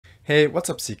Hey, what's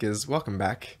up Seekers? Welcome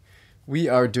back. We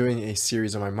are doing a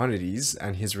series on Maimonides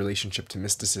and his relationship to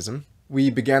mysticism. We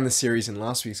began the series in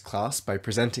last week's class by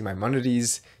presenting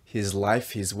Maimonides, his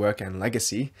life, his work, and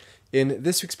legacy. In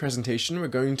this week's presentation, we're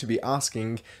going to be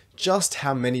asking just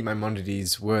how many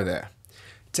Maimonides were there.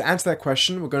 To answer that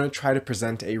question, we're going to try to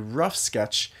present a rough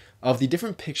sketch of the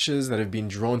different pictures that have been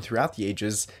drawn throughout the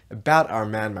ages about our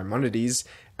man Maimonides,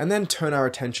 and then turn our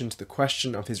attention to the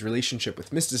question of his relationship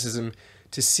with mysticism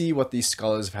to see what these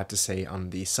scholars have had to say on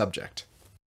the subject.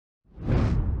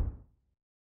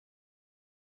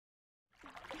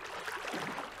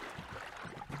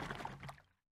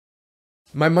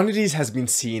 Maimonides has been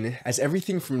seen as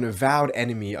everything from an avowed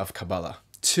enemy of Kabbalah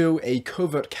to a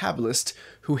covert Kabbalist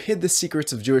who hid the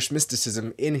secrets of Jewish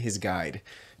mysticism in his guide,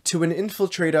 to an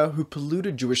infiltrator who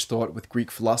polluted Jewish thought with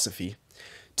Greek philosophy,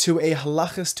 to a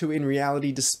halachist who in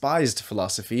reality despised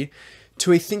philosophy,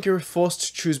 to a thinker forced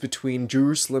to choose between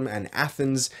Jerusalem and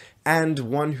Athens, and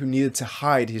one who needed to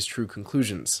hide his true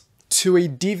conclusions, to a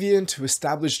deviant who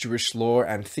established Jewish law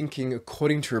and thinking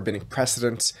according to rabbinic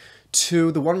precedent,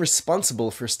 to the one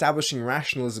responsible for establishing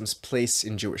rationalism's place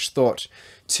in Jewish thought,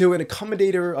 to an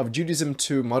accommodator of Judaism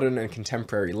to modern and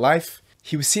contemporary life.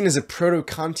 He was seen as a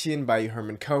proto-Kantian by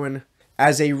Hermann Cohen,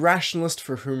 as a rationalist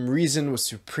for whom reason was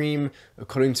supreme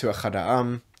according to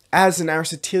Aédàn, as an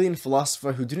Aristotelian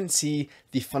philosopher who didn't see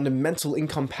the fundamental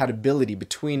incompatibility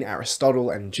between Aristotle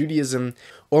and Judaism,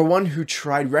 or one who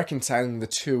tried reconciling the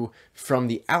two from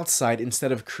the outside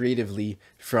instead of creatively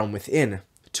from within,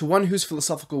 to one whose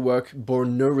philosophical work bore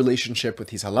no relationship with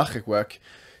his halachic work,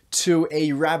 to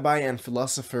a rabbi and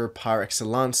philosopher par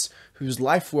excellence whose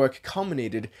life work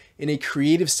culminated in a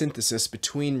creative synthesis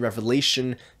between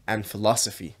revelation and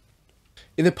philosophy.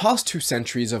 In the past 2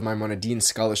 centuries of Maimonidean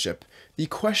scholarship, the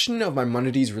question of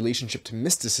Maimonides' relationship to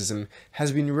mysticism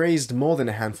has been raised more than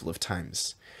a handful of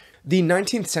times. The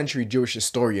 19th century Jewish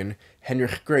historian,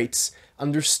 Heinrich Graetz,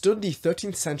 understood the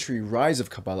 13th century rise of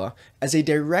Kabbalah as a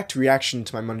direct reaction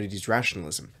to Maimonides'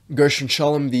 rationalism. Gershon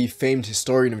Shalom, the famed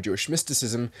historian of Jewish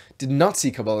mysticism, did not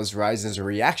see Kabbalah's rise as a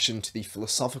reaction to the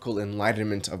philosophical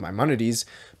enlightenment of Maimonides,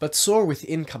 but saw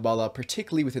within Kabbalah,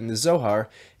 particularly within the Zohar,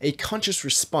 a conscious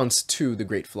response to the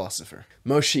great philosopher.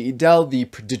 Moshe Idel, the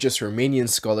prodigious Romanian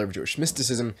scholar of Jewish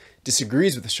mysticism,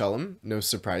 disagrees with Shalom, no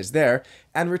surprise there,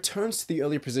 and returns to the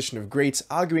earlier position of Graetz,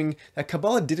 arguing that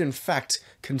Kabbalah did in fact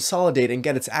consolidate and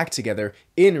get its act together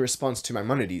in response to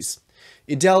Maimonides.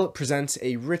 Idel presents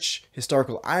a rich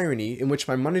historical irony in which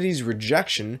Maimonides'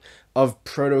 rejection of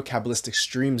proto-Kabbalistic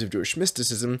streams of Jewish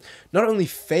mysticism not only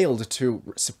failed to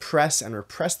suppress and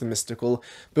repress the mystical,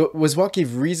 but was what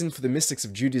gave reason for the mystics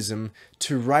of Judaism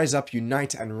to rise up,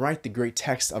 unite, and write the great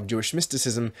text of Jewish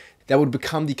mysticism that would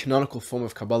become the canonical form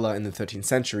of Kabbalah in the 13th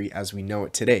century as we know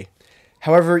it today.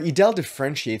 However, Idel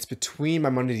differentiates between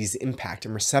Maimonides' impact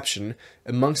and reception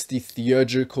amongst the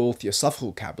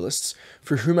theosophical Kabbalists,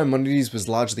 for whom Maimonides was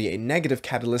largely a negative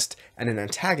catalyst and an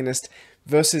antagonist,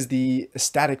 versus the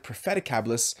ecstatic prophetic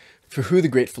Kabbalists, for whom the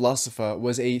great philosopher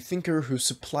was a thinker who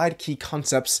supplied key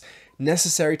concepts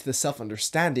necessary to the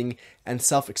self-understanding and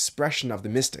self-expression of the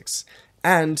mystics,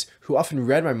 and who often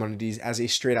read Maimonides as a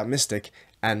straight-out mystic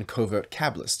and covert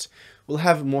Kabbalist. We'll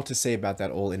have more to say about that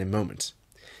all in a moment.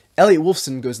 Elliot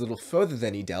Wolfson goes a little further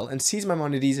than Idel and sees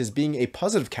Maimonides as being a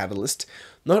positive catalyst,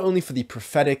 not only for the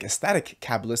prophetic, ecstatic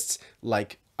Kabbalists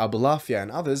like Abulafia and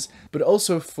others, but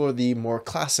also for the more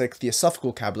classic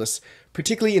theosophical Kabbalists,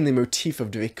 particularly in the motif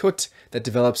of Dveikut that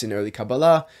develops in early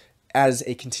Kabbalah as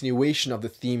a continuation of the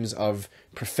themes of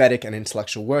prophetic and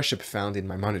intellectual worship found in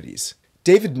Maimonides.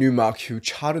 David Newmark, who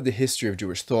charted the history of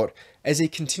Jewish thought as a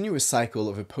continuous cycle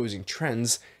of opposing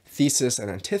trends, thesis and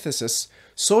antithesis,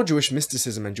 saw Jewish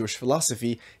mysticism and Jewish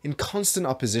philosophy in constant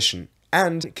opposition,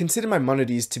 and considered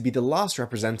Maimonides to be the last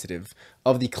representative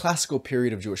of the classical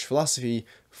period of Jewish philosophy,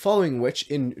 following which,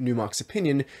 in Newmark's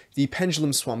opinion, the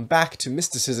pendulum swung back to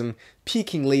mysticism,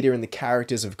 peaking later in the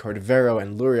characters of Cordovero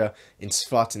and Luria in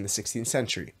Sfat in the 16th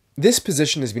century. This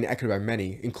position has been echoed by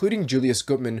many, including Julius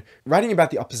Gutmann, writing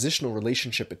about the oppositional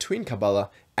relationship between Kabbalah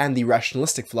and the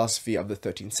rationalistic philosophy of the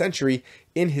 13th century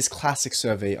in his classic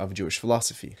survey of Jewish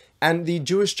philosophy. And the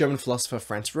Jewish-German philosopher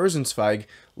Franz Rosenzweig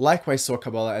likewise saw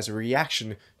Kabbalah as a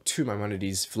reaction to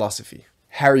Maimonides' philosophy.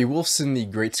 Harry Wolfson, the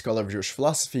great scholar of Jewish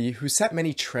philosophy, who set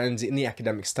many trends in the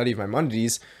academic study of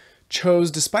Maimonides,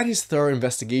 chose, despite his thorough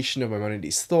investigation of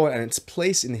Maimonides' thought and its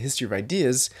place in the history of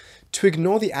ideas, to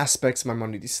ignore the aspects of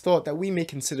Maimonides' thought that we may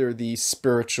consider the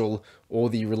spiritual or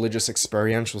the religious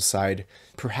experiential side,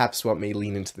 perhaps what may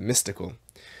lean into the mystical.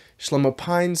 Shlomo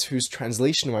Pines, whose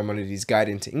translation of Maimonides' guide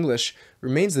into English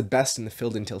remains the best in the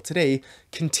field until today,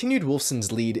 continued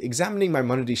Wolfson's lead, examining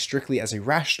Maimonides strictly as a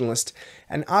rationalist,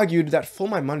 and argued that for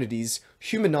Maimonides,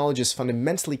 human knowledge is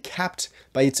fundamentally capped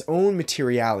by its own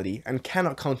materiality and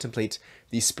cannot contemplate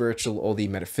the spiritual or the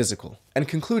metaphysical, and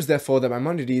concludes therefore that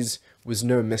Maimonides was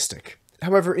no mystic.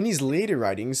 However, in his later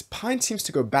writings, Pine seems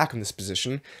to go back on this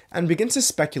position and begins to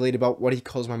speculate about what he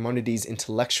calls Maimonides'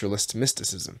 intellectualist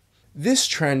mysticism. This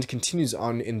trend continues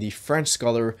on in the French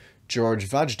scholar Georges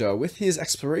Vajda with his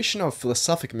exploration of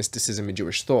philosophic mysticism in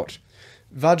Jewish thought.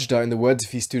 Vajda, in the words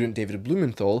of his student David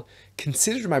Blumenthal,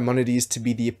 considered Maimonides to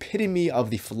be the epitome of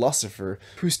the philosopher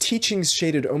whose teachings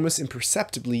shaded almost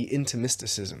imperceptibly into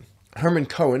mysticism. Hermann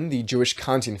Cohen, the Jewish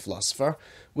Kantian philosopher,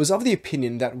 was of the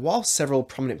opinion that while several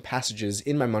prominent passages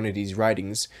in Maimonides'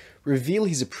 writings reveal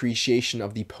his appreciation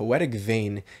of the poetic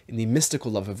vein in the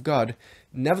mystical love of God,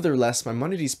 nevertheless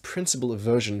Maimonides' principal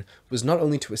aversion was not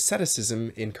only to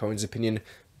asceticism, in Cohen's opinion,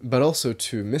 but also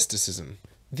to mysticism.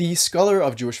 The scholar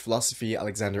of Jewish philosophy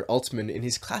Alexander Altman, in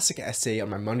his classic essay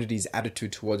on Maimonides'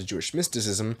 attitude towards Jewish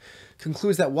mysticism,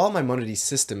 concludes that while Maimonides'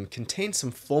 system contains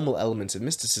some formal elements of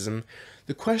mysticism,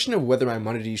 the question of whether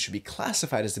Maimonides should be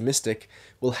classified as a mystic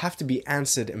will have to be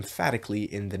answered emphatically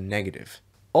in the negative.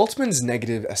 Altman's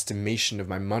negative estimation of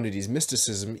Maimonides'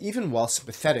 mysticism, even while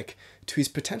sympathetic to his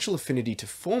potential affinity to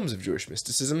forms of Jewish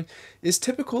mysticism, is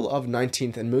typical of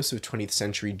 19th and most of 20th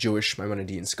century Jewish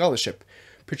Maimonidean scholarship,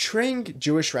 portraying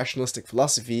Jewish rationalistic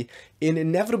philosophy in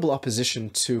inevitable opposition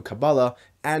to Kabbalah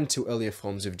and to earlier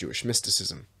forms of Jewish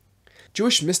mysticism.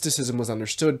 Jewish mysticism was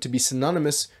understood to be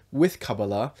synonymous with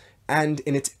Kabbalah and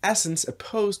in its essence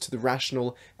opposed to the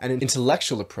rational and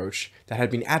intellectual approach that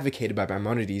had been advocated by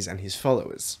Maimonides and his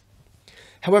followers.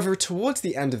 However, towards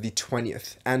the end of the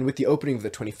 20th, and with the opening of the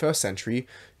 21st century,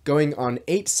 going on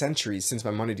 8 centuries since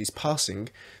Maimonides' passing,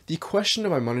 the question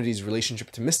of Maimonides'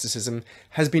 relationship to mysticism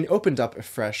has been opened up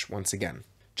afresh once again.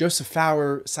 Joseph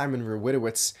Faurer, Simon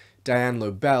Rowitowitz, Diane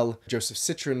Lobel, Joseph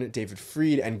Citron, David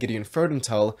Fried, and Gideon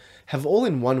Frodenthal have all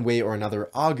in one way or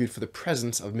another argued for the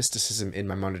presence of mysticism in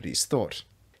Maimonides' thought.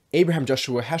 Abraham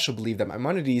Joshua Heschel believed that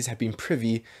Maimonides had been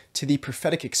privy to the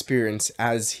prophetic experience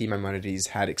as he, Maimonides,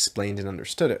 had explained and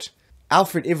understood it.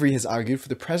 Alfred Ivry has argued for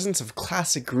the presence of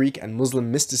classic Greek and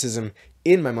Muslim mysticism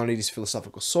in Maimonides'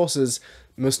 philosophical sources,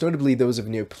 most notably those of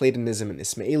Neoplatonism and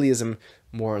Ismailism,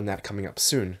 more on that coming up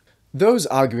soon. Those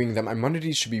arguing that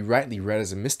Maimonides should be rightly read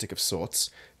as a mystic of sorts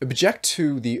object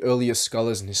to the earliest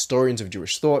scholars and historians of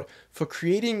Jewish thought for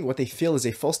creating what they feel is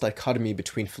a false dichotomy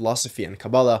between philosophy and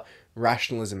Kabbalah,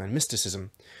 rationalism and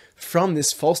mysticism. From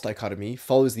this false dichotomy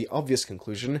follows the obvious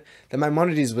conclusion that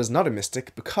Maimonides was not a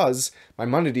mystic because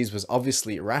Maimonides was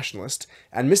obviously a rationalist,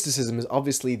 and mysticism is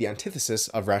obviously the antithesis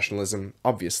of rationalism,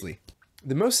 obviously.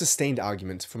 The most sustained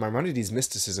argument for Maimonides'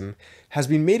 mysticism has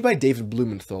been made by David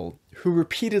Blumenthal, who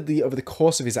repeatedly over the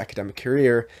course of his academic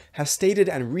career has stated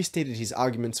and restated his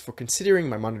arguments for considering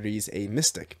Maimonides a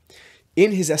mystic.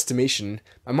 In his estimation,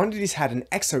 Maimonides had an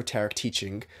exoteric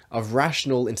teaching of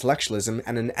rational intellectualism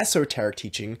and an esoteric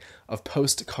teaching of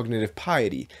post-cognitive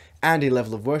piety, and a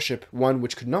level of worship, one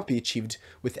which could not be achieved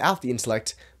without the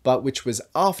intellect, but which was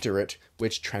after it,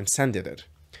 which transcended it.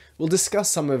 We'll discuss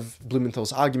some of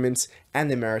Blumenthal's arguments and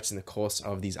their merits in the course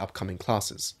of these upcoming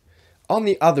classes. On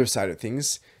the other side of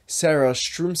things, Sarah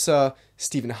Strumsa,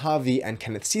 Stephen Harvey, and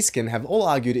Kenneth Siskin have all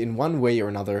argued in one way or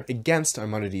another against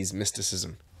Maimonides'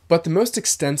 mysticism. But the most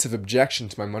extensive objection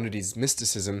to Maimonides'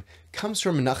 mysticism comes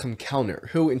from Menachem Kellner,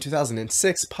 who in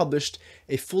 2006 published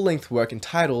a full-length work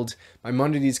entitled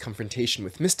Maimonides' Confrontation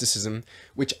with Mysticism,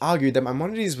 which argued that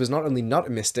Maimonides was not only not a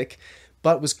mystic,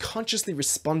 but was consciously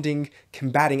responding,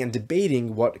 combating, and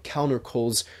debating what Kellner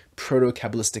calls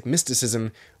proto-Kabbalistic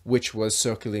mysticism, which was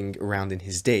circulating around in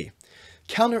his day.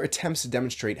 Kellner attempts to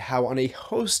demonstrate how on a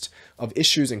host of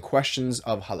issues and questions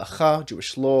of halakha,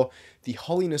 Jewish law, the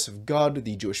holiness of God,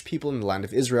 the Jewish people in the land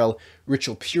of Israel,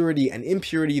 ritual purity and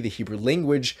impurity, the Hebrew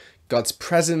language, God's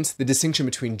presence, the distinction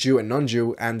between Jew and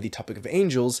non-Jew, and the topic of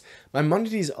angels,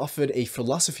 Maimonides offered a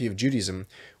philosophy of Judaism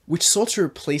which sought to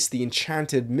replace the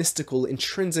enchanted, mystical,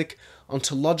 intrinsic,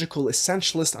 ontological,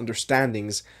 essentialist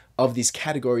understandings of these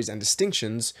categories and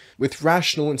distinctions with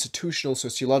rational, institutional,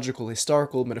 sociological,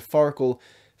 historical, metaphorical,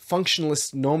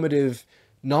 functionalist, normative,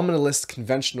 nominalist,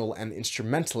 conventional, and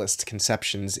instrumentalist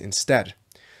conceptions instead.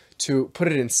 To put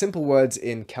it in simple words,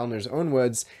 in Kellner's own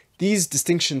words, these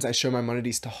distinctions I show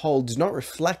Maimonides to hold do not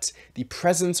reflect the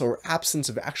presence or absence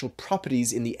of actual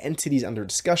properties in the entities under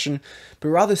discussion, but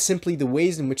rather simply the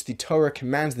ways in which the Torah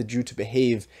commands the Jew to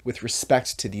behave with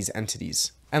respect to these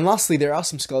entities. And lastly, there are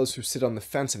some scholars who sit on the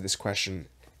fence of this question,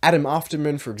 Adam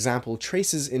Afterman, for example,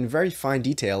 traces in very fine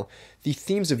detail the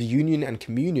themes of union and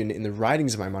communion in the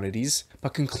writings of Maimonides,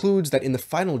 but concludes that in the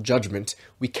final judgment,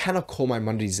 we cannot call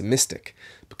Maimonides a mystic,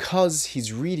 because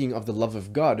his reading of the love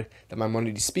of God that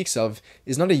Maimonides speaks of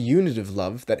is not a unitive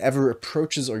love that ever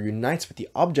approaches or unites with the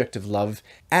object of love,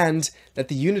 and that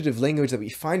the unitive language that we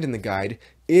find in the guide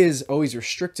is always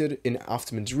restricted in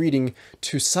Afterman's reading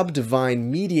to subdivine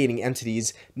mediating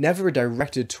entities never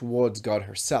directed towards God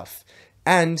herself.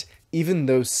 And even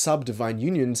those sub-divine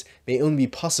unions may only be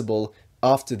possible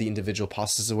after the individual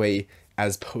passes away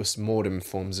as post-mortem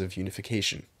forms of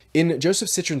unification. In Joseph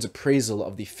Citron's appraisal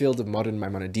of the field of modern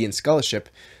Maimonidean scholarship,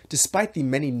 despite the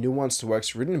many nuanced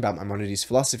works written about Maimonides'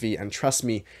 philosophy, and trust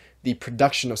me, the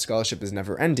production of scholarship is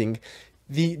never ending,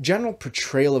 the general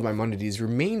portrayal of Maimonides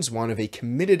remains one of a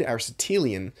committed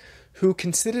Aristotelian who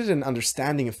considered an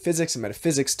understanding of physics and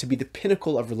metaphysics to be the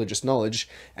pinnacle of religious knowledge,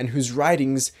 and whose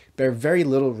writings bear very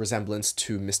little resemblance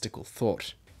to mystical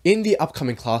thought. In the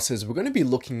upcoming classes, we're going to be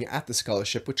looking at the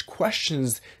scholarship which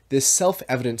questions this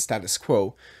self-evident status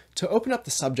quo to open up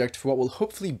the subject for what will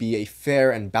hopefully be a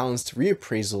fair and balanced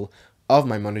reappraisal of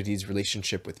Maimonides'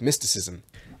 relationship with mysticism.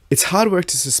 It's hard work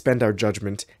to suspend our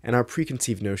judgment and our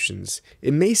preconceived notions.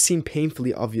 It may seem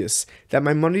painfully obvious that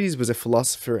Maimonides was a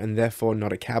philosopher and therefore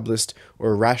not a Kabbalist,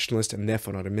 or a rationalist and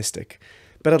therefore not a mystic.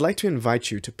 But I'd like to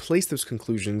invite you to place those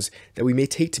conclusions that we may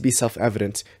take to be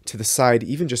self-evident to the side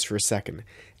even just for a second,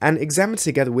 and examine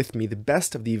together with me the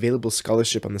best of the available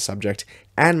scholarship on the subject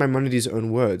and Maimonides'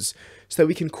 own words, so that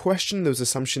we can question those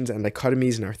assumptions and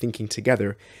dichotomies in our thinking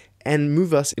together, and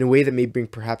move us in a way that may bring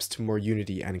perhaps to more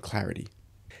unity and clarity.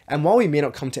 And while we may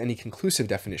not come to any conclusive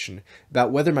definition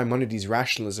about whether Maimonides'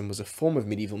 rationalism was a form of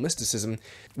medieval mysticism,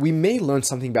 we may learn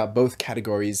something about both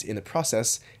categories in the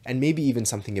process, and maybe even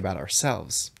something about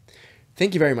ourselves.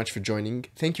 Thank you very much for joining,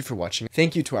 thank you for watching,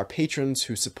 thank you to our patrons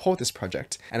who support this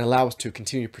project and allow us to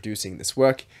continue producing this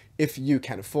work. If you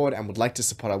can afford and would like to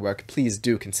support our work, please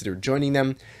do consider joining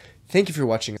them. Thank you for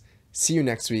watching, see you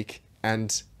next week,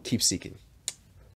 and keep seeking.